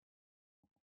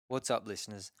What's up,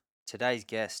 listeners? Today's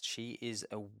guest, she is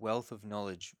a wealth of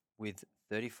knowledge with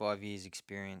 35 years'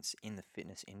 experience in the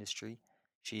fitness industry.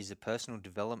 She's a personal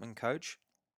development coach.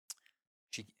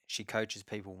 She coaches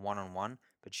people one on one,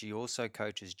 but she also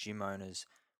coaches gym owners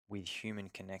with human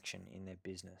connection in their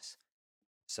business.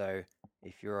 So,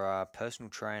 if you're a personal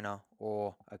trainer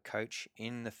or a coach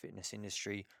in the fitness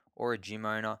industry or a gym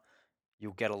owner,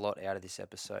 you'll get a lot out of this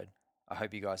episode. I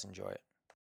hope you guys enjoy it.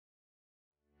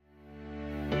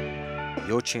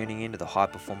 You're tuning into the High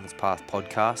Performance Path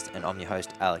podcast, and I'm your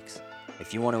host, Alex.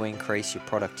 If you want to increase your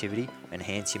productivity,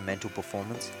 enhance your mental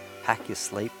performance, hack your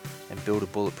sleep, and build a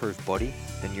bulletproof body,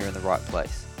 then you're in the right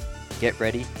place. Get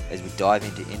ready as we dive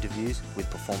into interviews with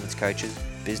performance coaches,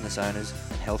 business owners,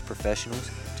 and health professionals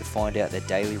to find out their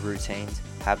daily routines,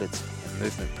 habits, and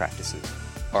movement practices.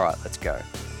 All right, let's go.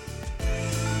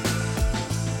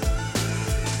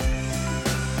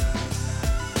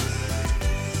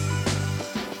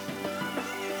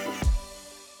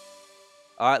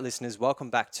 All right, listeners, welcome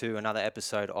back to another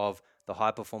episode of the High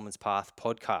Performance Path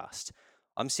podcast.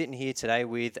 I'm sitting here today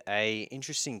with an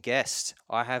interesting guest.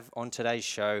 I have on today's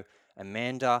show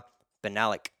Amanda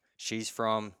Bennallack. She's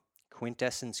from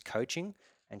Quintessence Coaching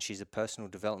and she's a personal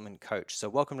development coach. So,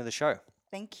 welcome to the show.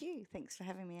 Thank you. Thanks for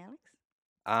having me,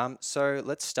 Alex. So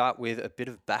let's start with a bit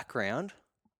of background.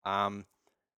 Um,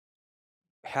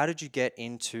 how did you get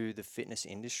into the fitness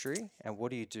industry and what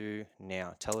do you do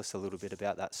now? Tell us a little bit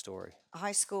about that story.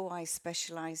 High school, I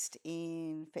specialised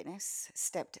in fitness,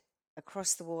 stepped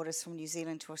across the waters from New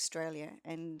Zealand to Australia,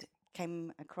 and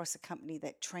came across a company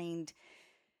that trained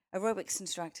aerobics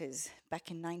instructors back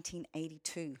in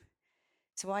 1982.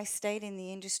 So I stayed in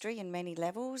the industry in many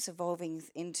levels, evolving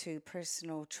into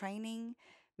personal training,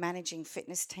 managing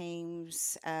fitness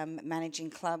teams, managing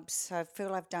clubs. So I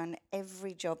feel I've done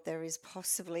every job there is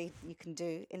possibly you can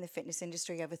do in the fitness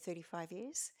industry over 35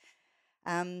 years.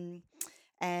 Um,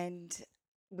 and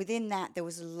within that, there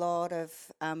was a lot of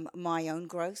my own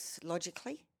growth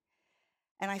logically.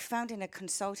 And I found in a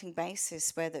consulting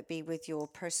basis, whether it be with your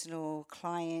personal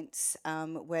clients,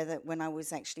 whether when I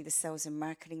was actually the sales and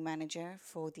marketing manager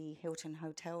for the Hilton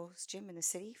Hotels gym in the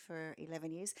city for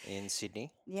 11 years. In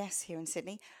Sydney? Yes, here in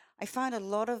Sydney. I found a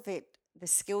lot of it, the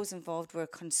skills involved were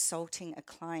consulting a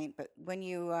client. But when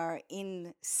you are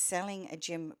in selling a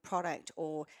gym product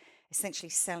or essentially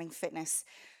selling fitness,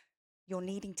 you're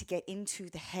needing to get into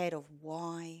the head of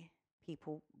why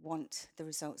people want the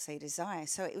results they desire.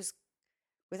 So it was,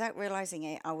 without realizing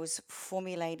it, I was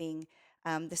formulating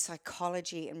the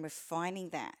psychology and refining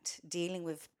that, dealing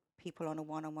with people on a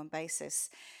one on one basis.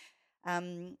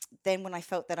 Then, when I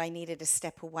felt that I needed to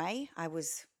step away, I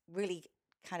was really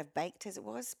kind of baked as it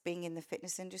was, being in the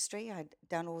fitness industry. I'd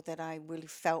done all that I really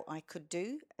felt I could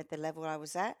do at the level I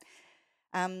was at.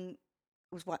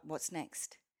 Was what's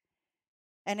next?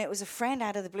 And it was a friend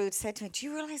out of the blue had said to me, "Do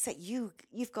you realize that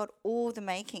you've got all the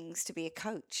makings to be a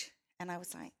coach?" And I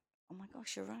was like, "Oh my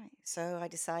gosh, you're right." So I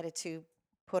decided to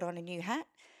put on a new hat,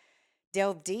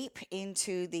 delve deep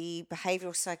into the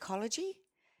behavioral psychology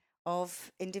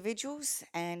of individuals,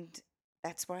 and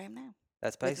that's where I am now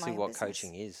That's with basically my own what business.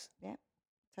 coaching is. Yeah,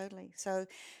 totally. So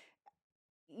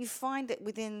you find that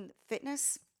within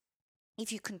fitness,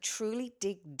 if you can truly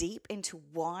dig deep into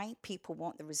why people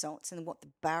want the results and what the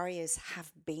barriers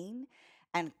have been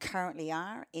and currently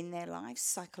are in their lives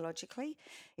psychologically,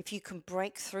 if you can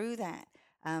break through that,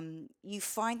 you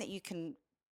find that you can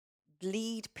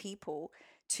lead people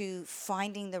to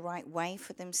finding the right way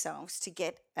for themselves to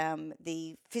get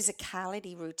the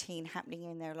physicality routine happening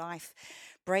in their life,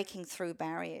 breaking through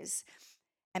barriers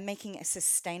and making a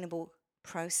sustainable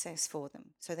process for them.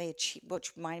 So they achieve, what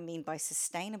I mean by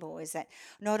sustainable is that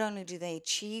not only do they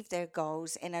achieve their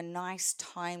goals in a nice,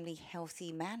 timely,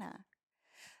 healthy manner,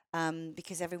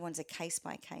 because everyone's a case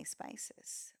by case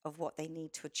basis of what they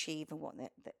need to achieve and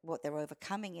what they're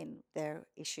overcoming in their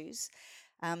issues.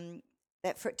 Um,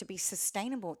 that for it to be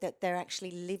sustainable, that they're actually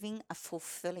living a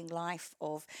fulfilling life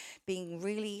of being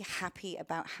really happy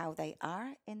about how they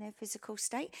are in their physical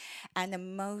state and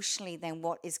emotionally then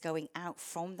what is going out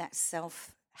from that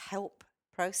self-help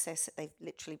process that they've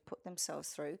literally put themselves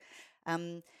through,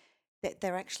 um, that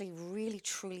they're actually really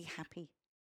truly happy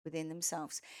within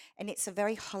themselves. And it's a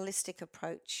very holistic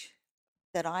approach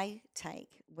that I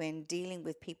take when dealing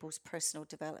with people's personal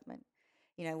development.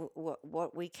 You know,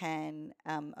 what we can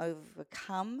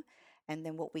overcome and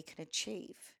then what we can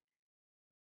achieve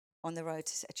on the road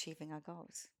to achieving our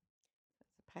goals.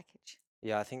 The package.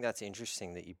 Yeah, I think that's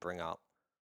interesting that you bring up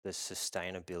the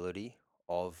sustainability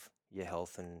of your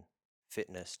health and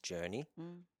fitness journey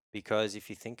Mm. because if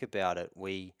you think about it,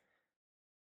 we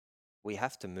we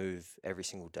have to move every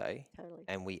single day, Totally.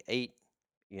 and we eat,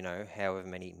 however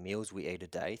many meals we eat a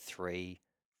day, 3,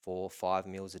 4, 5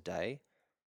 meals a day.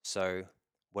 So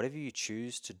whatever you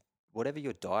choose to, whatever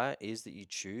your diet is that you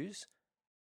choose,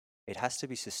 it has to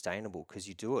be sustainable because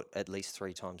you do it at least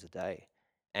 3 times a day.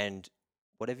 And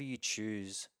whatever you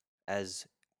choose as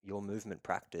your movement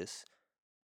practice,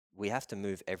 we have to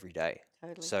move every day.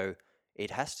 Totally. So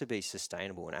it has to be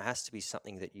sustainable, and it has to be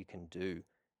something that you can do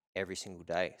every single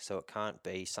day. So it can't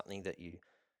be something that you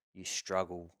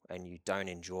struggle and you don't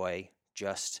enjoy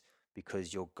just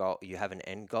because you have an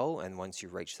end goal, and once you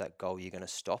reach that goal you're going to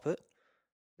stop it.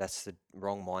 That's the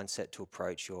wrong mindset to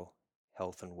approach your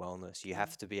health and wellness. You Mm,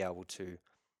 have to be able to,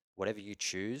 whatever you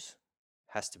choose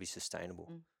has to be sustainable.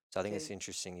 mm. So I think So, it's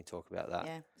interesting you talk about that.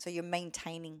 yeah. So you're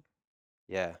maintaining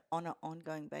Yeah. on an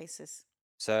ongoing basis.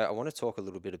 So I want to talk a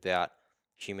little bit about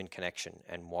human connection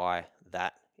and why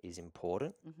that is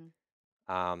important.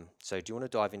 Hmm. So do you want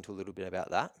to dive into a little bit about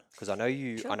that? Because Sure.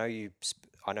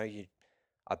 I know you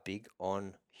are big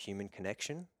on human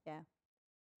connection. Yeah.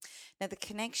 Now, the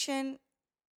connection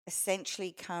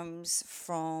essentially comes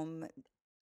from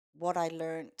what I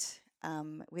learned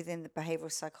within the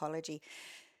behavioral psychology.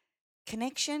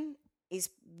 Connection is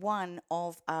one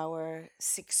of our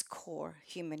six core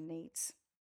human needs.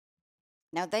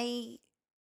 Now, they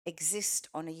exist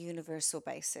on a universal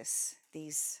basis,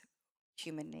 these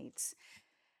human needs.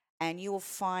 And you will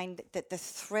find that the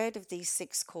thread of these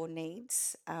six core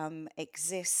needs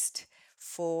exist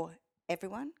for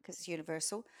everyone because it's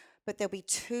universal, but there'll be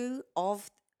two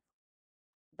of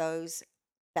those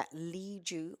that lead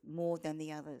you more than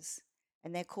the others,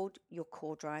 and they're called your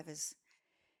core drivers.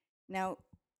 Now,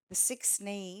 the six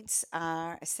needs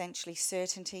are essentially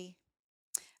certainty,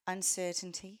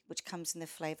 uncertainty, which comes in the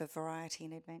flavor, variety,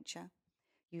 and adventure.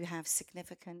 You have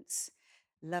significance,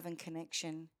 love and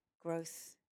connection,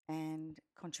 growth, and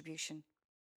contribution.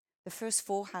 The first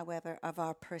four, however, of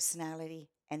our personality,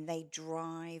 and they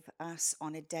drive us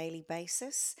on a daily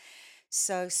basis.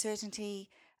 So, certainty,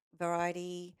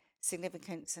 variety,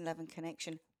 significance, and love and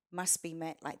connection must be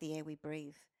met like the air we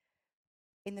breathe.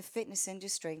 In the fitness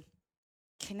industry,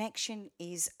 connection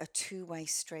is a two-way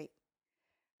street.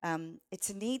 It's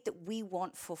a need that we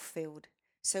want fulfilled.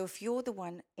 So if you're the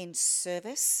one in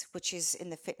service, which is in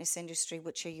the fitness industry,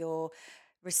 which are your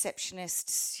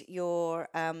receptionists, your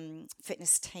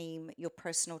fitness team, your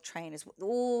personal trainers,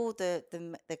 all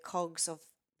the cogs of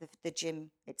the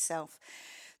gym itself,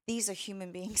 these are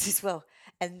human beings as well,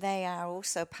 and they are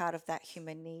also part of that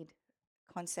human need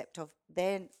concept of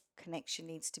their connection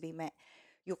needs to be met.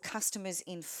 Your customers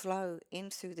in flow in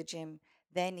through the gym,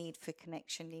 their need for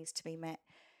connection needs to be met.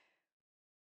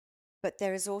 But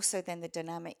there is also then the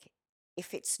dynamic.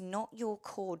 If it's not your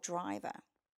core driver,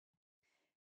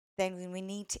 then we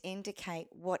need to indicate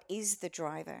what is the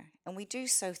driver. And we do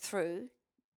so through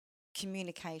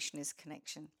communication as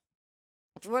connection.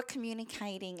 If we're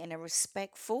communicating in a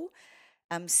respectful,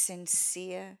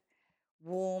 sincere,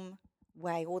 warm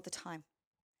way all the time,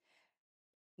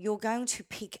 you're going to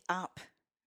pick up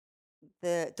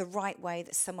the right way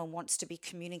that someone wants to be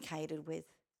communicated with.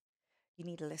 You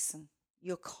need to listen.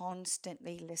 You're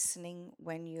constantly listening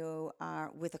when you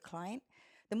are with a client.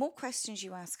 The more questions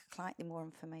you ask a client, the more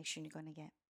information you're going to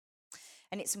get.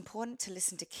 And it's important to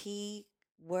listen to key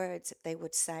words that they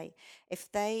would say.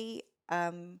 If they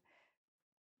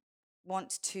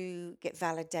want to get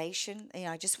validation,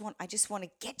 I just want to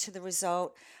get to the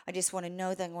result. I just want to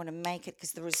know that I want to make it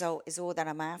because the result is all that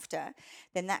I'm after.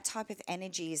 Then that type of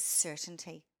energy is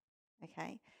certainty.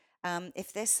 Okay.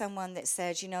 If there's someone that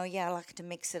says, yeah, I like to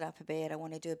mix it up a bit. I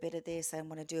want to do a bit of this. I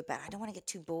want to do a bit. I don't want to get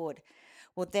too bored.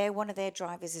 Well, one of their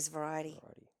drivers is variety.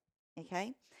 Variety.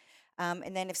 Okay.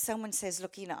 And then if someone says,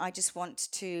 look, I just want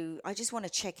to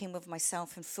check in with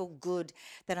myself and feel good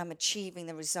that I'm achieving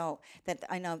the result, that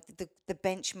I know the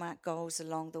benchmark goals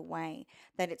along the way,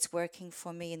 that it's working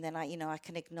for me, and then I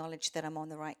can acknowledge that I'm on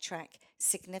the right track.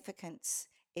 Significance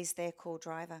is their core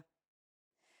driver.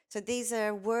 So these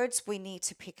are words we need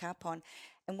to pick up on.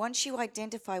 And once you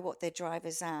identify what their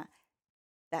drivers are,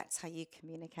 that's how you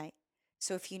communicate.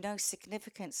 So if you know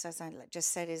significance, as I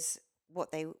just said, is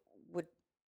what they would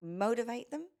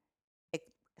motivate them.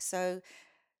 So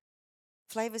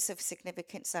flavors of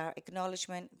significance are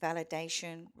acknowledgement,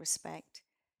 validation, respect.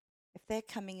 If they're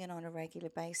coming in on a regular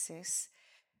basis,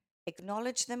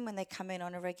 acknowledge them when they come in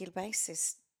on a regular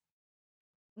basis.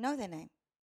 Know their name.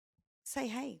 Say,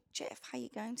 hey, Jeff, how you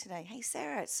going today? Hey,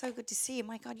 Sarah, it's so good to see you.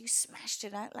 My God, you smashed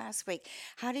it out last week.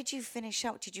 How did you finish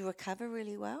up? Did you recover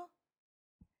really well?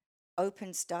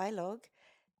 Opens dialogue.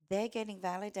 they're getting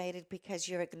validated because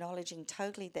you're acknowledging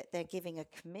totally that they're giving a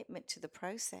commitment to the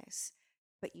process,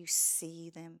 but you see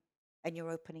them and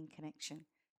you're opening connection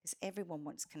because everyone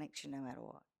wants connection no matter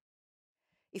what.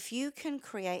 If you can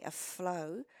create a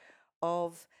flow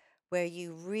of where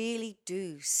you really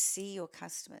do see your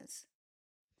customers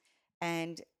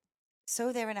and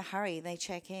so they're in a hurry, they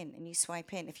check in and you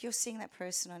swipe in. If you're seeing that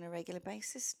person on a regular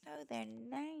basis, know their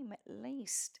name at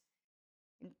least.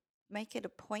 And make it a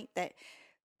point that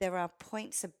there are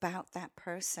points about that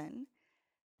person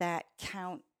that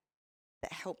count,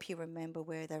 that help you remember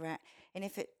where they're at. And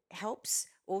if it helps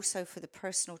also for the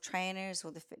personal trainers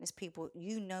or the fitness people,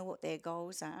 you know what their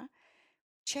goals are,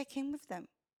 check in with them.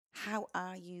 How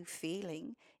are you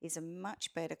feeling is a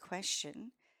much better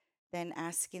question than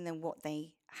asking them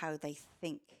how they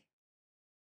think.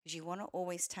 Because you want to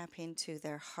always tap into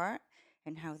their heart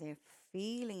and how they're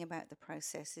feeling about the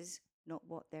processes, not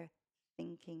what they're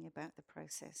thinking about the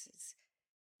processes.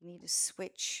 You need to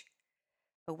switch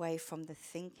away from the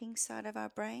thinking side of our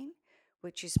brain,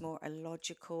 which is more a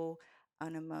logical,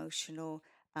 unemotional,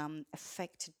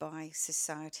 affected by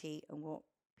society and what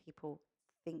people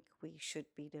think we should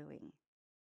be doing.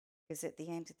 Because at the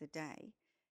end of the day,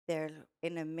 they're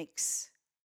in a mix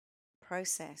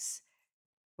process.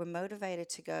 We're motivated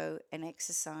to go and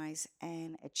exercise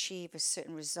and achieve a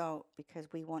certain result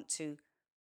because we want to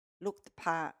look the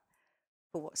part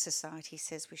for what society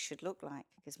says we should look like,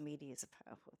 because media is a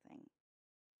powerful thing.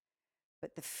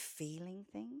 But the feeling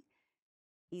thing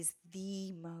is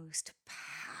the most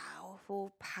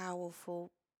powerful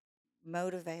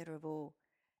motivator of all.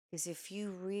 Because if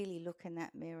you really look in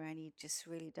that mirror and you just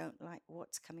really don't like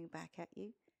what's coming back at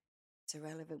you, it's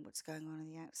irrelevant what's going on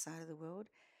the outside of the world,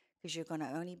 because you're going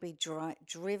to only be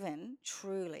driven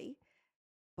truly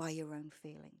by your own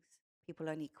feelings. People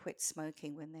only quit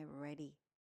smoking when they're ready,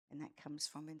 and that comes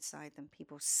from inside them.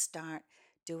 People start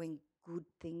doing good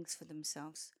things for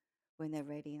themselves when they're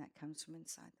ready, and that comes from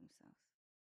inside themselves.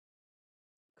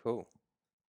 Cool.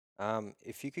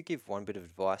 If you could give one bit of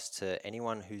advice to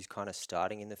anyone who's kind of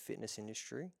starting in the fitness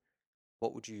industry,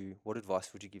 what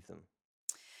advice would you give them?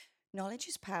 Knowledge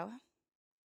is power,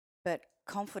 but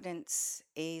confidence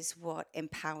is what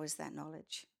empowers that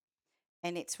knowledge.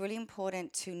 And it's really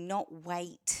important to not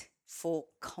wait for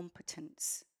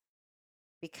competence,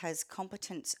 because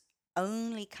competence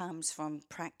only comes from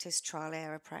practice, trial,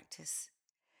 error, practice.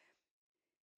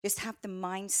 Just have the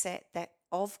mindset that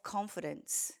of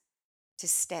confidence to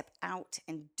step out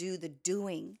and do the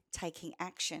doing, taking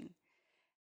action,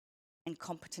 and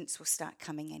competence will start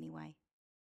coming anyway.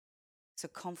 So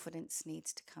confidence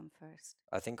needs to come first.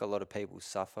 I think a lot of people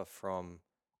suffer from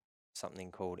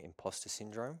something called imposter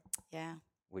syndrome, Yeah.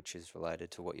 which is related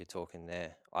to what you're talking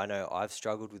there. I know I've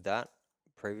struggled with that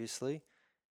previously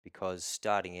because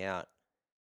starting out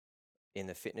in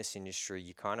the fitness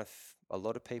industry, a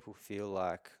lot of people feel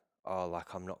like, oh,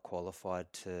 like I'm not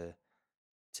qualified to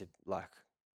like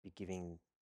be giving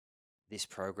this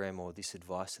program or this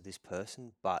advice to this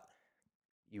person, but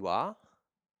you are.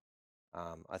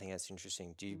 I think that's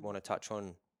interesting. Do you Mm. want to touch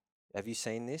on, have you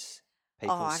seen this? Oh,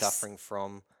 People suffering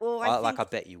from, well, I I think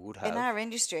bet you would in have. our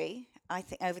industry, I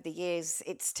think over the years,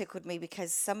 it's tickled me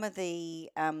because some of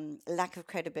the lack of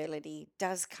credibility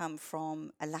does come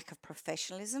from a lack of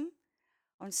professionalism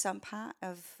on some part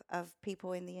of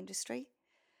people in the industry.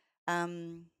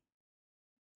 Um,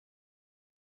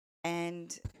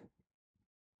 and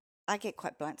I get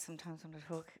quite blunt sometimes when I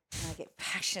talk, and I get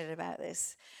passionate about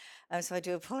this. So I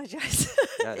do apologize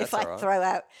No, if that's I all right. throw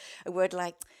out a word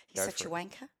like, he's Go such for a it.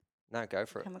 wanker. No, go You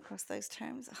for it. come across those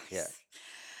terms? Oh, Yeah.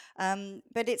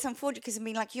 but it's unfortunate because, I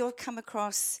mean, like you'll come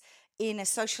across in a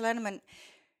social element.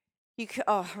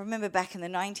 I remember back in the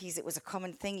 90s, it was a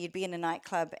common thing. You'd be in a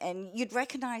nightclub and you'd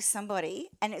recognize somebody,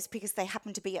 and it's because they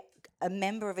happen to be a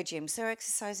member of a gym. So they're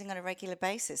exercising on a regular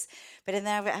basis. But then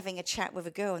they're having a chat with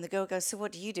a girl, and the girl goes, "So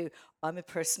what do you do?" "I'm a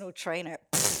personal trainer."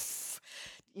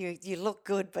 You look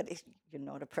good, but you're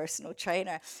not a personal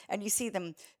trainer. And you see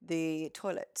them, the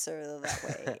toilets are that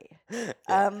way.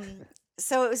 Yeah.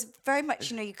 So it was very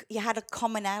much, you had a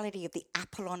commonality of the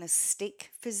apple on a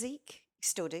stick physique. You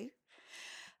still do.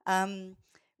 um,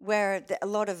 where a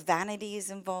lot of vanity is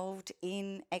involved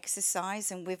in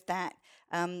exercise, and with that,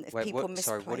 if Wait, people what?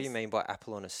 Sorry, what do you misplace, mean by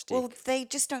apple on a well, stick? they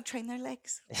just don't train their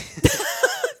legs.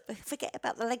 Forget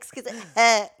about the legs because it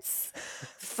hurts.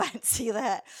 Fancy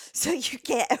that. So you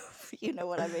get, you know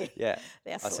what I mean? Yeah,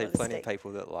 The I apple see on a plenty of stick.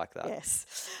 people that like that. Yes.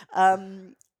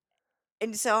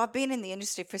 And so I've been in the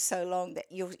industry for so long that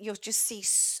you'll just see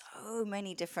so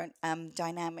many different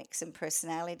dynamics and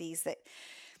personalities that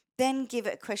then give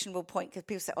it a questionable point because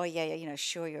people say, "Oh yeah, yeah,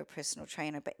 sure, you're a personal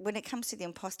trainer." But when it comes to the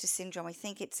imposter syndrome, I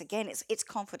think it's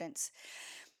confidence.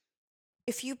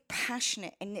 If you're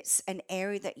passionate and it's an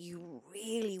area that you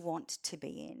really want to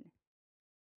be in,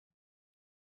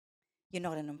 you're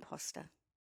not an imposter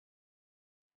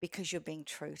because you're being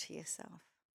true to yourself.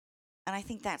 And I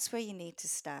think that's where you need to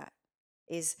start.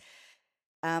 Is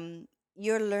um,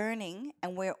 you're learning,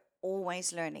 and we're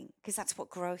always learning because that's what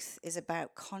growth is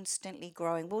about, constantly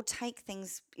growing. We'll take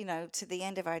things, to the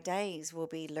end of our days, we'll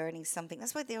be learning something.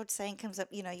 That's why the old saying comes up,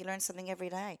 you learn something every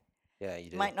day. Yeah, you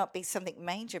do. Might not be something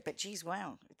major, but geez,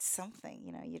 wow, it's something,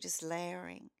 you're just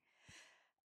layering.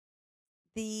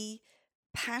 The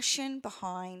passion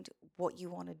behind what you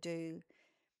want to do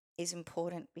is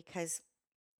important because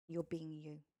you're being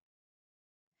you.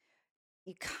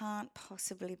 You can't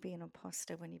possibly be an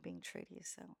imposter when you're being true to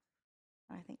yourself.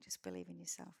 I think just believe in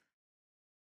yourself.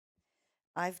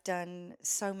 I've done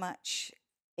so much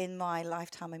in my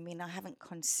lifetime. I mean, I haven't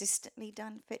consistently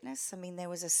done fitness. I mean, there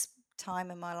was a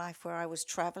time in my life where I was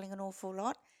traveling an awful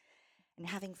lot, and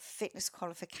having fitness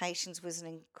qualifications was an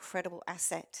incredible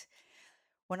asset.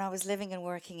 When I was living and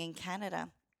working in Canada,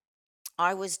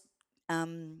 I was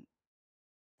um,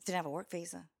 didn't have a work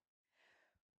visa,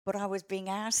 but I was being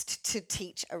asked to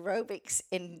teach aerobics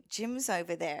in gyms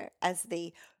over there as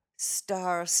the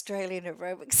star Australian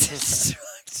aerobics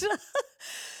instructor.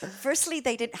 Firstly,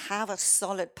 they didn't have a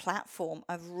solid platform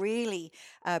of really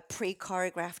pre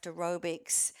choreographed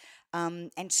aerobics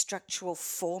and structural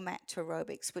format to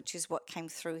aerobics, which is what came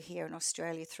through here in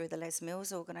Australia through the Les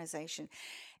Mills organization.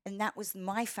 And that was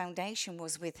my foundation,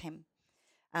 was with him.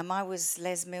 I was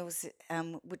Les Mills,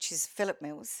 which is Philip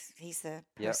Mills. He's the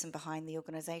Yep. person behind the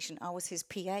organization. I was his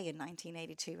PA in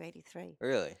 1982, 83,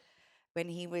 Really? when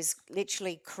he was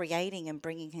literally creating and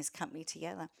bringing his company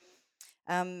together.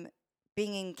 Um,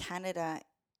 Being in Canada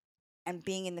and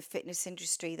being in the fitness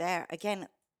industry there, again,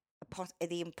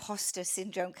 the imposter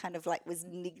syndrome kind of like was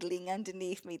niggling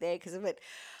underneath me there because of it.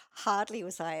 Hardly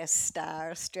was I a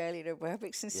star Australian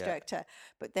aerobics Yeah. instructor,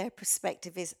 but their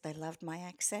perspective is they loved my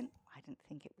accent. I didn't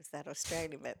think it was that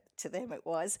Australian, but to them it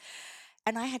was.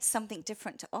 And I had something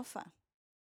different to offer.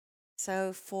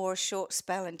 So for a short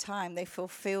spell in time, they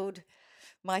fulfilled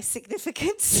my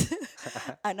significance.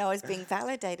 And I was being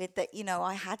validated that,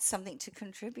 I had something to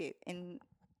contribute and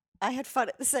I had fun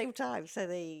at the same time. So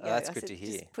there you Oh, go. that's I good said, to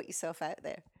hear. just put yourself out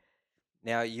there.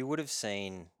 Now, you would have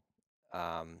seen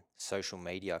social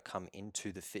media come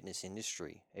into the fitness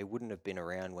industry. It wouldn't have been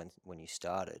around when you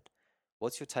started.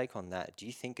 What's your take on that? Do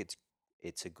you think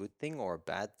it's a good thing or a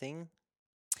bad thing?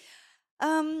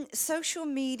 Social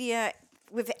media,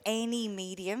 with any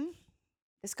medium,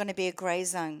 there's going to be a gray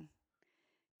zone.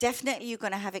 Definitely, you're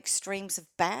going to have extremes of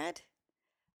bad,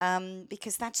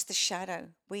 because that's the shadow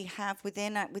we have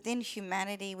within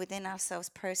humanity, within ourselves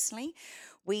personally.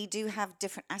 We do have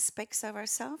different aspects of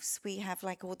ourselves. We have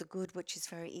like all the good, which is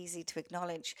very easy to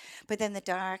acknowledge, but then the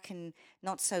dark and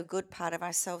not so good part of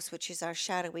ourselves, which is our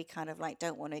shadow, we kind of like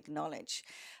don't want to acknowledge.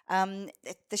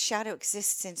 The shadow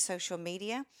exists in social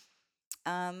media,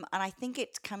 and I think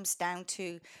it comes down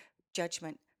to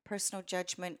judgment, personal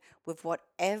judgment with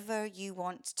whatever you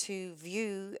want to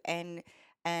view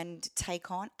and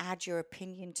take on, add your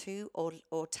opinion to,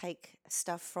 or take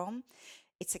stuff from.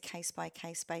 It's a case by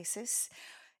case basis.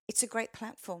 It's a great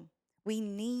platform. We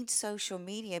need social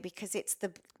media because it's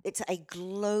a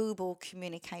global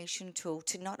communication tool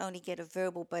to not only get a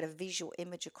verbal but a visual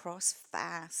image across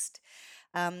fast.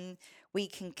 Um, we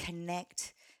can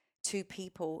connect to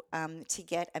people to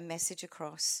get a message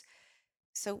across.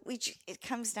 So it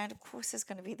comes down, of course, there's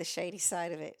going to be the shady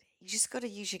side of it. You just got to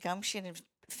use your gumption and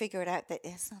figure it out that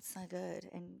it's not so good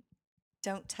and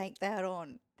don't take that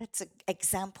on. That's an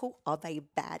example of a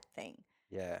bad thing.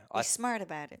 Yeah, Be smart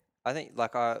about it. I think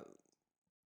like I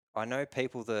know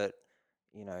people that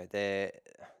they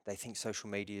think social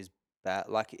media is bad.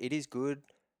 Like it is good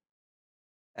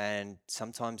and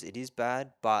sometimes it is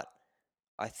bad, but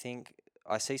I think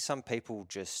I see some people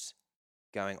just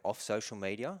going off social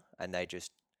media and they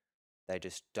just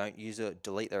don't use it,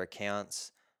 delete their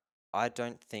accounts. I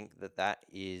don't think that that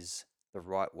is the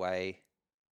right way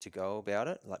to go about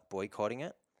it, like boycotting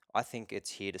it. I think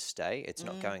it's here to stay. It's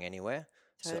not Mm, going anywhere.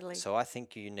 So totally. so I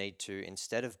think you need to,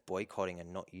 instead of boycotting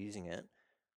and not using it,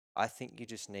 I think you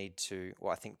just need to,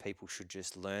 well, I think people should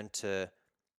just learn to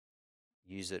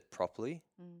use it properly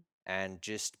Mm, and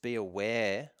just be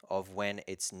aware of when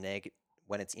it's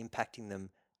impacting them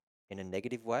in a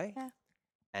negative way, yeah.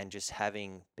 and just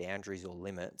having boundaries or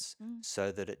limits Mm,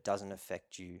 so that it doesn't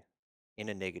affect you in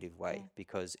a negative yeah. way,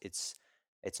 because it's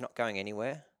not going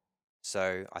anywhere.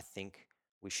 So I think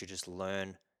we should just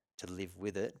learn to live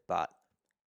with it, but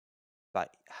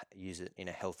use it in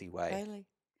a healthy way. Totally.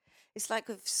 It's like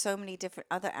with so many different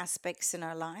other aspects in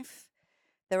our life.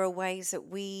 There are ways that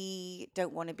we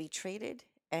don't want to be treated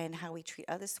and how we treat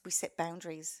others. We set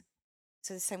boundaries.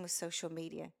 So the same with social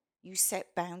media. You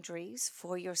set boundaries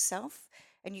for yourself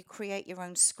and you create your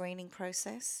own screening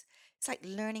process. It's like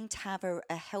learning to have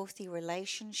a healthy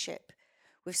relationship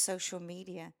with social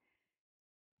media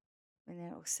and then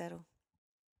it'll settle.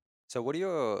 So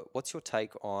what's your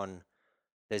take on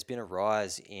there's been a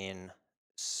rise in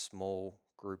small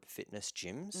group fitness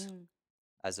gyms Mm,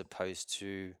 as opposed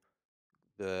to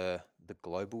the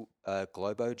globo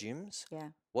gyms.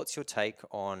 yeah. What's your take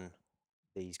on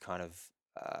these kind of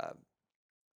uh,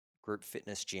 group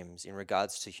fitness gyms in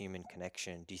regards to human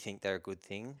connection? Do you think they're a good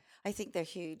thing? I think they're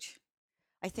huge.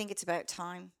 I think it's about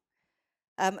time.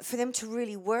 For them to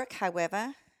really work,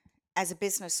 however, as a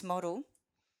business model,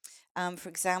 for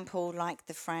example, like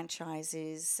the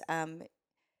franchises,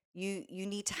 you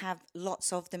need to have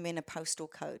lots of them in a postal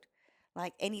code.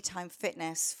 Like Anytime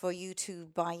Fitness, for you to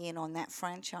buy in on that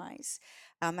franchise,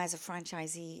 as a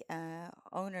franchisee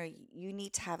owner, you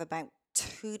need to have about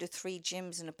 2 to 3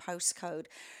 gyms in a postcode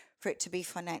for it to be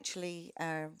financially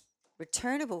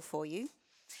returnable for you.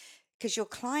 Because your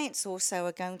clients also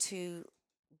are going to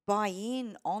buy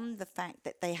in on the fact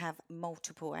that they have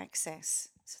multiple access.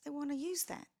 So they want to use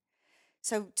that.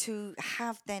 So to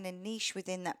have then a niche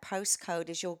within that postcode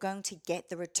is you're going to get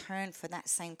the return for that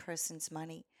same person's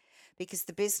money. Because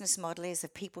the business model is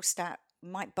if people start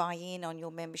might buy in on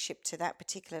your membership to that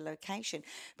particular location,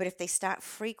 but if they start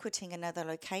frequenting another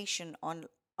location on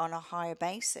a higher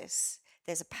basis,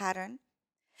 there's a pattern,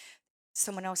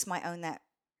 someone else might own that.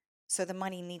 So the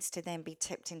money needs to then be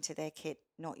tipped into their kit,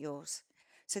 not yours.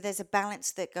 So there's a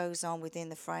balance that goes on within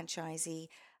the franchisee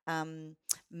um,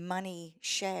 money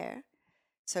share.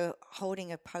 So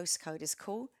holding a postcode is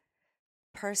cool.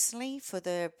 Personally, for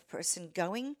the person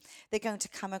going, they're going to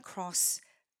come across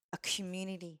a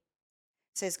community.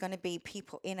 So there's going to be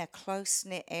people in a close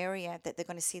knit area that they're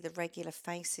going to see the regular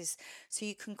faces. So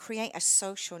you can create a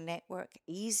social network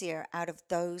easier out of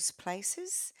those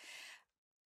places.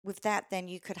 With that, then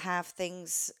you could have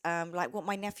things like what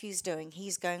my nephew's doing.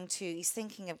 He's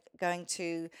thinking of going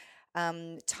to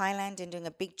Thailand and doing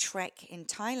a big trek in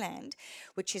Thailand,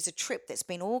 which is a trip that's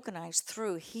been organized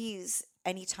through his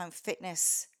Anytime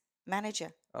Fitness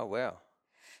manager. Oh, wow.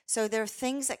 So there are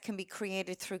things that can be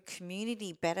created through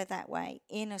community better that way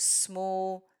in a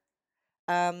small,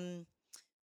 um,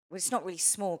 well, it's not really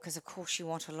small because, of course, you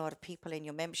want a lot of people in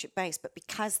your membership base, but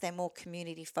because they're more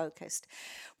community focused.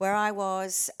 Where I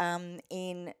was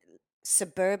in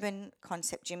suburban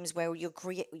concept gyms, where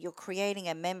you're creating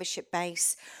a membership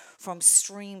base from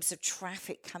streams of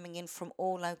traffic coming in from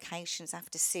all locations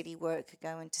after city work,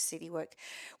 going to city work.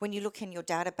 When you look in your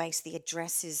database, the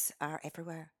addresses are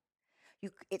everywhere.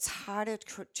 It's harder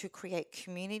to create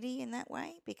community in that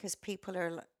way because people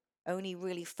are only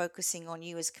really focusing on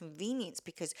you as convenience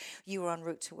because you are en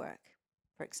route to work,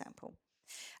 for example.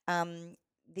 Um,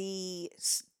 the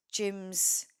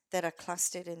gyms that are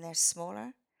clustered and they're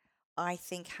smaller, I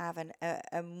think have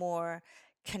a more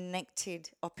connected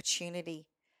opportunity.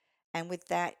 And with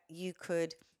that, you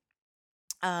could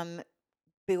um,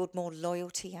 build more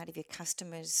loyalty out of your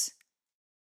customers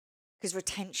because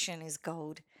retention is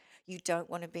gold. You don't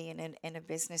want to be in a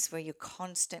business where you're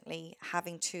constantly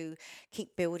having to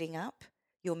keep building up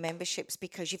your memberships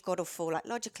because you've got to fall like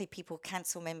logically people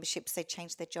cancel memberships, they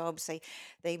change their jobs,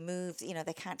 they move,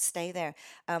 they can't stay there,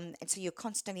 and so you're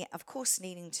constantly of course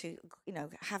needing to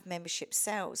have membership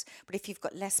sales. But if you've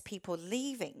got less people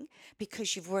leaving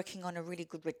because you're working on a really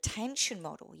good retention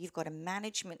model, you've got a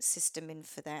management system in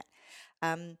for that,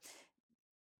 um,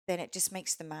 then it just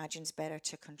makes the margins better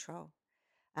to control.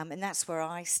 And that's where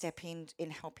I step in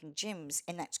helping gyms,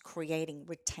 and that's creating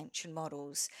retention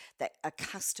models that are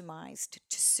customized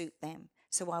to suit them.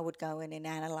 So I would go in and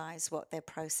analyze what their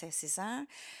processes are.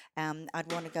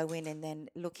 I'd want to go in and then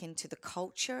look into the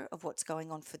culture of what's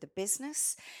going on for the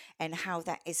business and how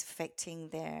that is affecting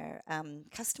their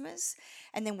customers,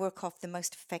 and then work off the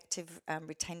most effective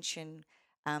retention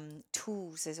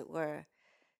tools, as it were,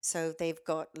 so they've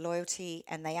got loyalty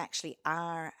and they actually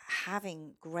are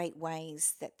having great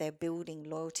ways that they're building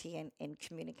loyalty and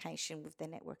communication with their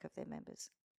network of their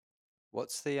members.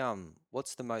 What's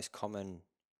the most common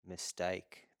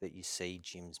mistake that you see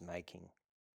gyms making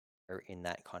or in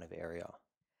that kind of area?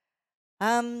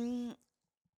 Um,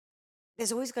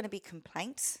 there's always going to be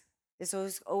complaints.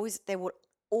 There will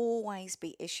always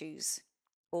be issues.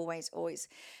 Always, always.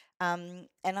 And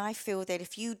I feel that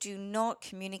if you do not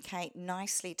communicate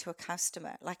nicely to a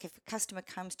customer, like if a customer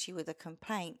comes to you with a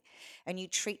complaint and you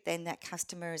treat then that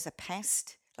customer as a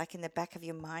pest, like in the back of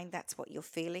your mind, that's what you're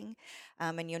feeling,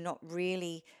 and you're not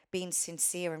really being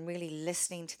sincere and really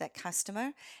listening to that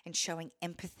customer and showing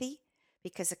empathy,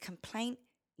 because a complaint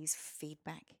is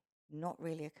feedback, not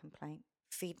really a complaint.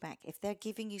 Feedback. If they're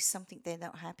giving you something they're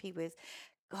not happy with,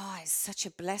 God, it's such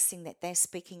a blessing that they're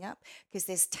speaking up, because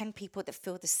there's 10 people that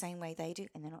feel the same way they do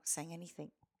and they're not saying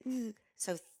anything.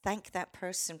 So thank that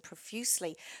person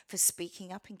profusely for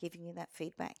speaking up and giving you that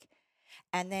feedback.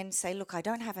 And then say, look, I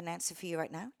don't have an answer for you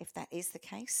right now, if that is the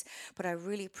case, but I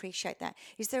really appreciate that.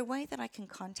 Is there a way that I can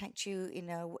contact you?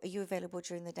 Are you available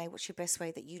during the day? What's your best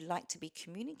way that you like to be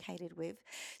communicated with,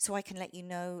 so I can let you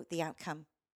know the outcome?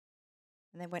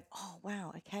 And they went, oh,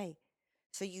 wow, okay.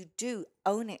 So you do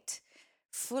own it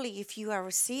fully. If you are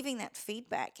receiving that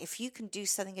feedback, if you can do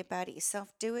something about it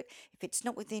yourself, do it. If it's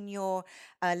not within your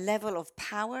level of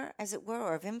power, as it were,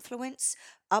 or of influence,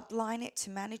 upline it to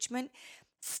management.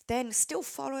 Then still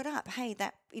follow it up. Hey,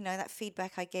 that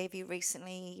feedback I gave you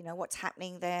recently, what's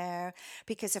happening there?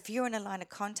 Because if you're in a line of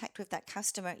contact with that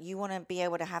customer, you want to be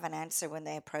able to have an answer when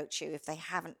they approach you if they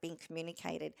haven't been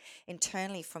communicated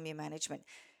internally from your management.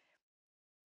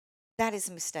 That is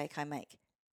a mistake I make.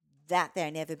 That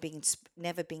they're never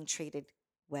being treated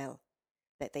well.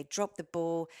 That they drop the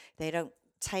ball, they don't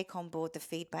take on board the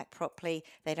feedback properly,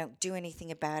 they don't do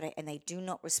anything about it, and they do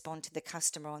not respond to the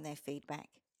customer on their feedback.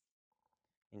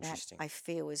 That Interesting. I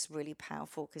feel is really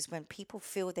powerful, because when people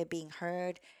feel they're being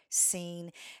heard,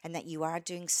 seen, and that you are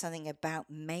doing something about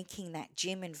making that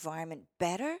gym environment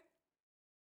better,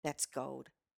 that's gold.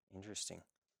 Interesting.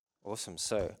 Awesome.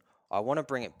 So I want to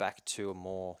bring it back to a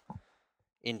more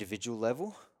individual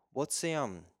level. What's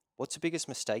the biggest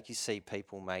mistake you see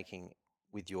people making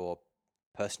with your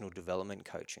personal development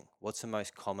coaching? What's the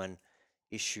most common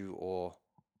issue or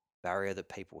barrier that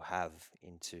people have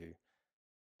into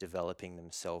developing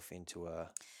themselves into a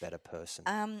better person?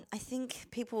 I think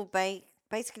people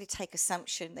basically take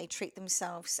assumption. They treat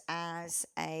themselves as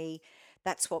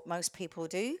that's what most people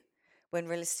do, when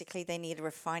realistically they need to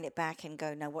refine it back and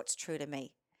go, no, what's true to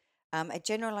me? A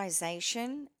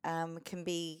generalization can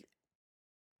be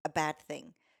a bad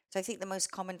thing. So I think the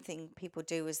most common thing people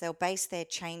do is they'll base their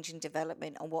change and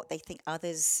development on what they think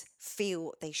others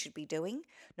feel they should be doing,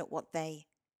 not what they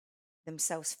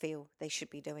themselves feel they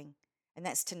should be doing. And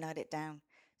that's to note it down.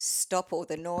 Stop all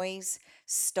the noise,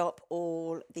 stop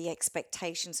all the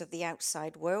expectations of the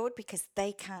outside world, because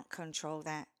they can't control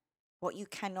that. What you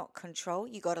cannot control,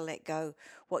 you got to let go.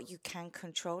 What you can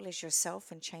control is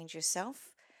yourself and change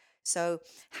yourself. So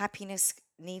happiness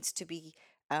needs to be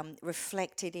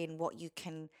reflected in what you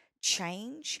can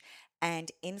change and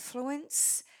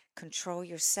influence, control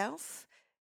yourself.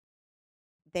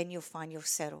 Then you'll find you'll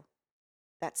settle.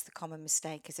 That's the common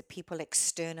mistake, is that people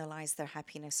externalize their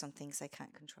happiness on things they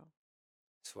can't control.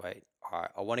 Sweet. All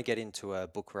right. I want to get into a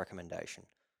book recommendation.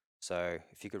 So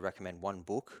if you could recommend one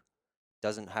book,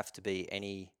 doesn't have to be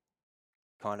any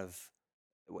kind of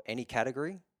any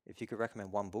category. If you could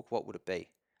recommend one book, what would it be?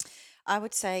 I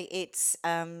would say it's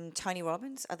Tony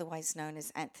Robbins, otherwise known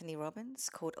as Anthony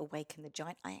Robbins, called Awaken the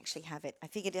Giant. I actually have it. I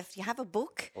figured if you have a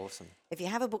book, Awesome. if you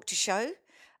have a book to show,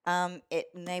 it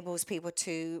enables people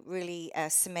to really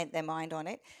cement their mind on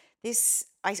it.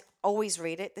 I always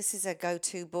read it. This is a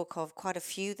go-to book of quite a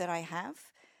few that I have.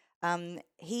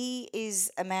 He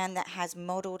is a man that has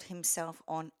modeled himself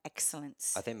on I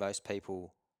excellence. think most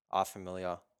people are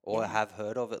familiar or Yeah, have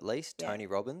heard of at least yeah. Tony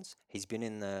Robbins. He's been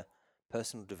in the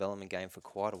personal development game for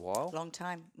quite a while. Long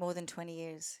time, more than 20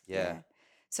 years. Yeah. Yeah.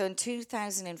 So in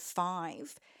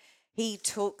 2005, he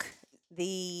took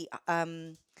the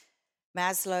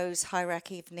Maslow's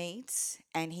hierarchy of needs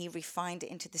and he refined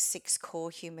it into the six core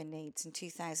human needs in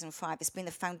 2005. It's been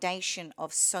the foundation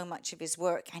of so much of his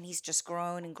work, and he's just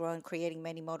grown and grown, creating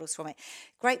many models from it.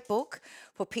 Great book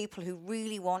for people who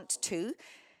really want to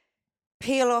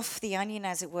peel off the onion,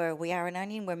 as it were. We are an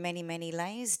onion. We're many, many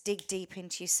layers. Dig deep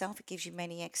into yourself. It gives you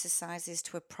many exercises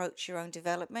to approach your own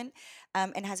development,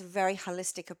 and has a very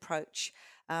holistic approach.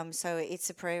 So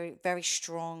it's a very, very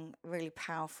strong, really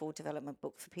powerful development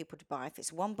book for people to buy. If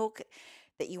it's one book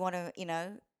that you want to,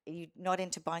 you're not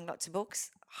into buying lots of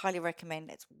books, highly recommend.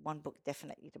 It's one book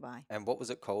definitely to buy. And what was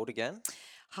it called again?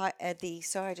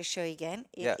 Sorry to show you again.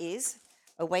 It Yeah. is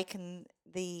Awaken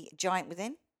the Giant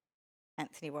Within,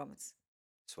 Anthony Robbins.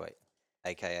 Sweet.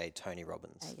 AKA Tony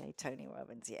Robbins. Okay, Tony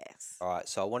Robbins, yes. All right.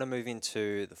 So I want to move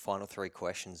into the final three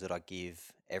questions that I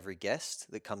give every guest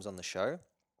that comes on the show.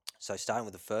 So starting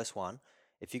with the first one,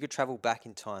 if you could travel back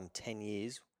in time 10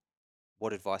 years,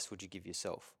 what advice would you give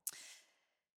yourself?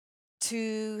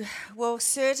 To well,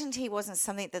 certainty wasn't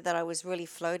something that I was really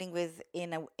floating with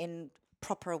in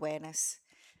proper awareness.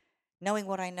 Knowing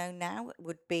what I know now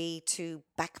would be to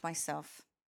back myself.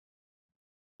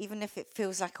 Even if it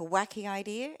feels like a wacky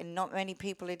idea and not many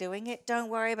people are doing it, don't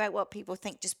worry about what people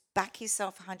think. Just back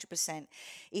yourself 100%.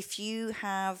 If you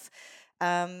have,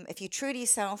 if you're true to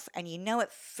yourself and you know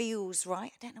it feels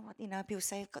right, I don't know what, people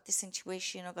say, I've got this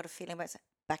intuition, I've got a feeling about it.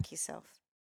 Back yourself.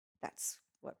 That's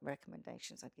what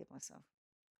recommendations I'd give myself.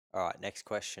 All right, next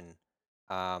question.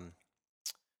 Um,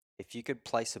 if you could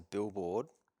place a billboard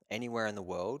anywhere in the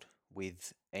world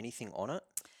with anything on it,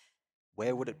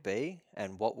 where would it be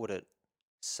and what would it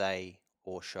say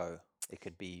or show? It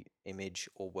could be image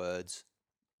or words.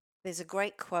 There's a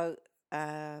great quote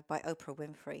by Oprah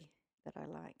Winfrey that I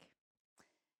like.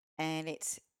 And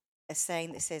it's a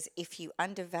saying that says, if you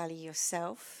undervalue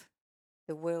yourself,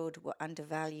 the world will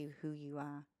undervalue who you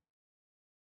are.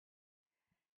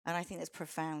 And I think that's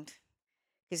profound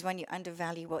because when you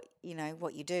undervalue what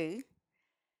you do,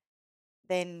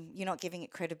 then you're not giving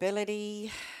it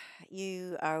credibility.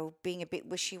 You are being a bit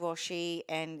wishy-washy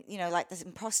and, like this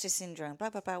imposter syndrome,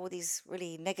 blah, blah, blah, all these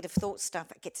really negative thought stuff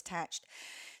that gets attached.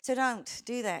 So don't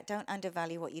do that. Don't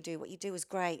undervalue what you do. What you do is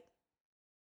great.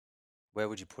 Where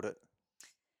would you put it?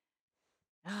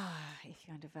 If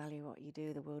you undervalue what you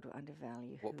do, the world will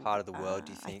undervalue What who part you of the world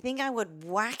do you are. I think? think I would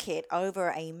whack it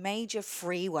over a major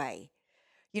freeway.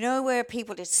 You know where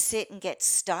people just sit and get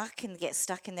stuck in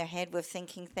their head with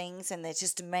thinking things and there's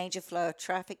just a major flow of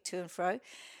traffic to and fro?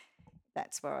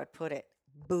 That's where I'd put it.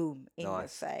 Boom, in your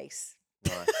Nice, face.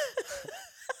 nice.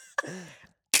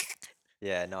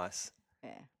 Yeah, nice.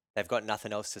 Yeah. They've got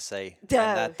nothing else to see, and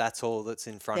No, that's all that's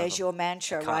in front of there's them. your They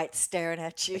mantra, can't right, staring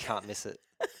at they you. can't miss it.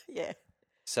 Yeah.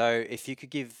 So, if you could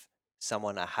give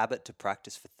someone a habit to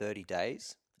practice for 30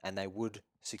 days and they would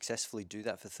successfully do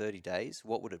that for 30 days,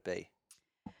 what would it be?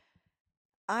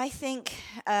 I think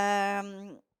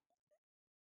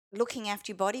looking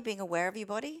after your body, being aware of your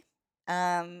body,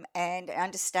 and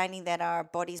understanding that our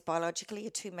bodies biologically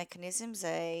are two mechanisms: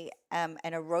 an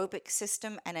aerobic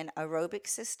system and an aerobic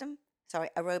system. Sorry,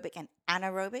 aerobic and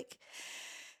anaerobic.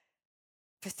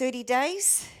 For 30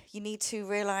 days, you need to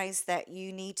realize that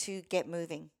you need to get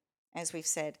moving, as we've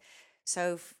said.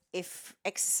 So if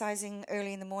exercising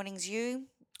early in the morning's you,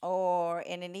 or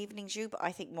in an evening's you, but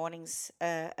I think morning's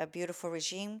a beautiful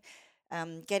regime.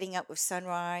 Getting up with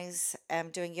sunrise,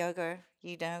 doing yoga,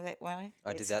 you know that way.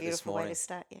 I did It's a that this beautiful way to morning.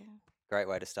 start, yeah. Great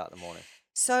way to start the morning.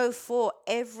 So for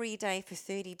every day for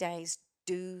 30 days,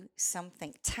 do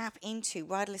something. Tap into,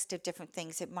 write a list of different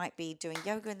things. It might be doing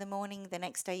yoga in the morning. The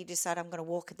next day you decide I'm going to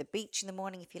walk at the beach in the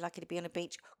morning. If you're lucky to be on a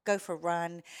beach, go for a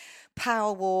run,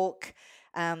 power walk,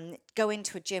 go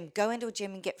into a gym. Go into a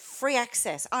gym and get free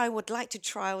access. I would like to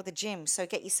trial the gym. So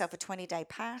get yourself a 20-day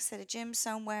pass at a gym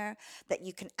somewhere that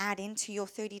you can add into your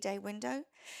 30-day window.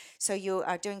 So you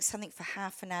are doing something for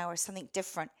half an hour, something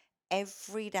different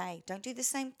every day. Don't do the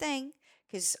same thing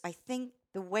because I think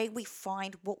the way we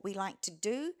find what we like to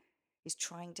do is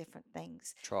trying different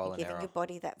things Trial and and giving error. your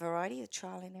body that variety, the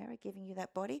trial and error, giving you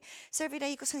that body. So every day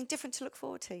you've got something different to look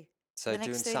forward to for So the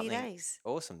next doing 30 something days.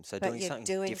 awesome. So But doing you're something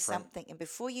doing different. something. And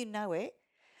before you know it,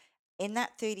 in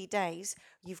that 30 days,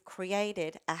 you've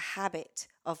created a habit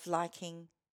of liking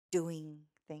doing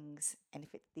things. And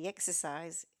if it's the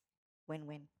exercise, win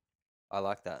win. I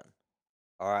like that.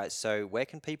 All right. So where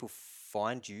can people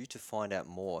find you to find out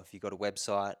more? If you got a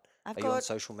website, I've are you on got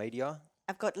social media?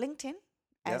 I've got LinkedIn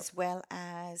Yep. as well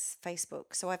as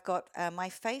Facebook. So I've got my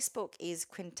Facebook is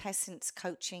Quintessence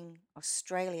Coaching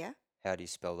Australia. How do you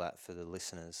spell that for the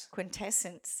listeners?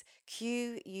 Quintessence,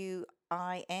 Quintessence,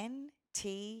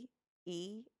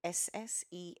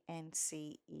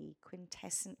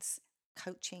 Quintessence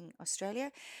Coaching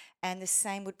Australia. And the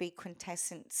same would be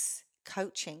Quintessence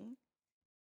Coaching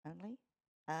only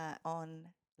on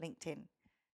LinkedIn.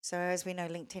 So, as we know,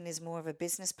 LinkedIn is more of a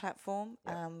business platform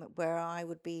Yep. where I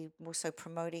would be more so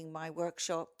promoting my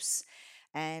workshops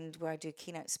and where I do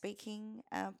keynote speaking.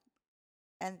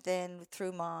 And then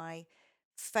through my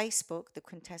Facebook, the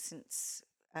Quintessence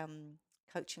um,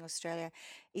 Coaching Australia,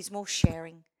 is more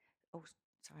sharing. Oh,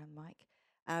 sorry, Mike.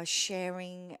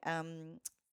 Sharing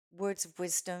words of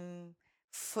wisdom,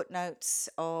 footnotes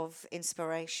of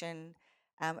inspiration,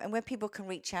 and where people can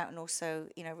reach out and also,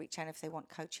 reach out if they want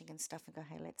coaching and stuff and go,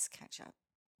 hey, let's catch up.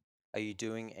 Are you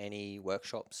doing any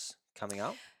workshops coming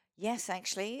up? Yes,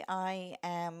 actually, I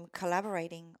am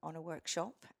collaborating on a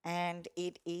workshop and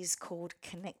it is called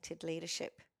Connected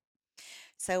Leadership.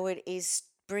 So it is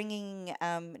bringing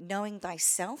knowing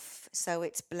thyself. So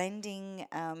it's blending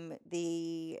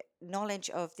the knowledge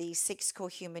of the six core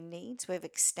human needs with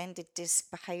extended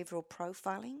disc behavioral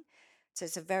profiling. So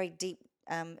it's a very deep,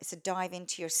 it's a dive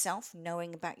into yourself,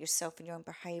 knowing about yourself and your own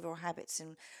behavioral habits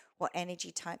and what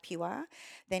energy type you are.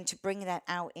 Then to bring that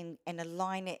out and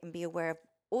align it and be aware of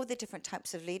all the different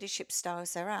types of leadership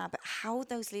styles there are, but how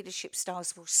those leadership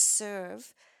styles will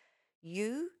serve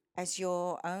you as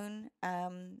your own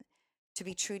to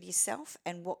be true to yourself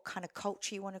and what kind of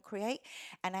culture you want to create,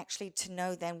 and actually to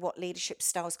know then what leadership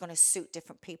style is going to suit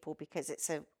different people, because it's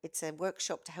a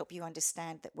workshop to help you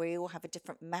understand that we all have a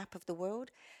different map of the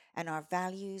world and our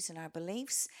values and our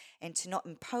beliefs, and to not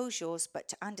impose yours but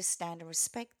to understand and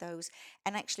respect those,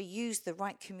 and actually use the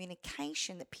right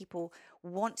communication that people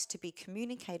want to be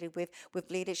communicated with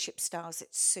leadership styles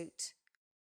that suit.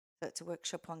 So it's a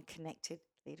workshop on connected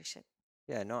leadership.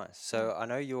 Yeah, nice. Yeah. So I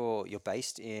know you're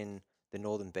based in the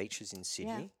Northern Beaches in Yeah.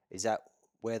 Sydney. Is that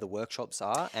where the workshops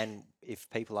are? And if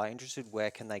people are interested,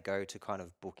 where can they go to kind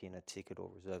of book in a ticket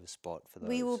or reserve a spot for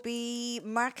We will those? be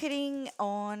marketing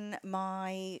on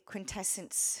my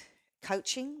Quintessence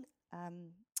coaching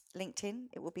LinkedIn.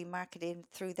 It will be marketed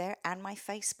through there and my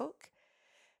Facebook.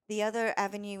 The other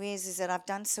avenue is that I've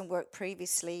done some work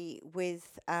previously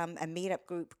with a meetup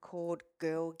group called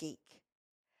Girl Geek,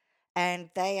 and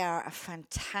they are a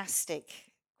fantastic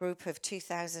group of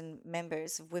 2,000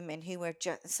 members of women who are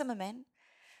just some are men,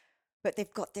 but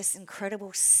they've got this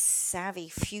incredible savvy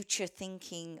future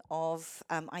thinking of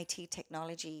IT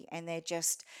technology, and they're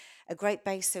just a great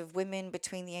base of women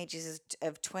between the ages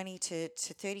of 20 to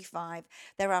 35.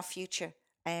 They're our future.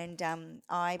 And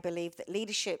I believe that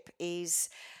leadership is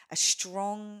a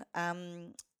strong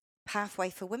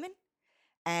pathway for women,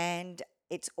 and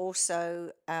it's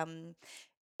also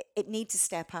it needs to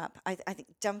step up. I think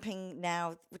dumping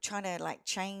now, we're trying to like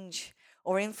change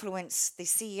or influence the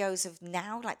CEOs of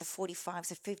now, like the 45s,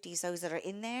 the 50s, those that are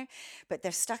in there, but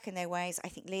they're stuck in their ways. I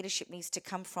think leadership needs to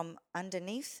come from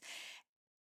underneath,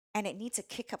 and it needs to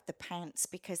kick up the pants,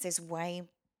 because there's way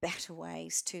better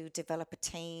ways to develop a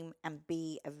team and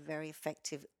be a very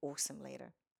effective, awesome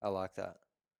leader. I like that.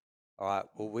 All right.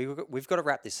 Yeah. Well, we've got to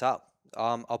wrap this up.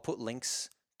 I'll put links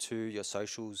to your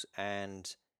socials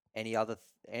and any other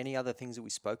things that we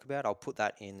spoke about. I'll put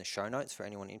that in the show notes for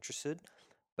anyone interested.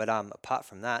 But apart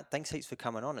from that, thanks heaps for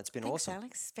coming on. It's been Thanks, awesome.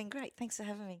 Alex. It's been great. Thanks for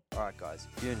having me. All right, guys.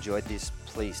 If you enjoyed this,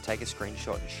 please take a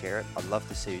screenshot and share it. I'd love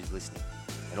to see who's listening.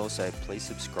 And also, please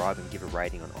subscribe and give a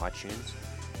rating on iTunes.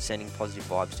 Sending positive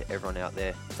vibes to everyone out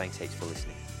there. Thanks heaps for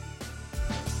listening.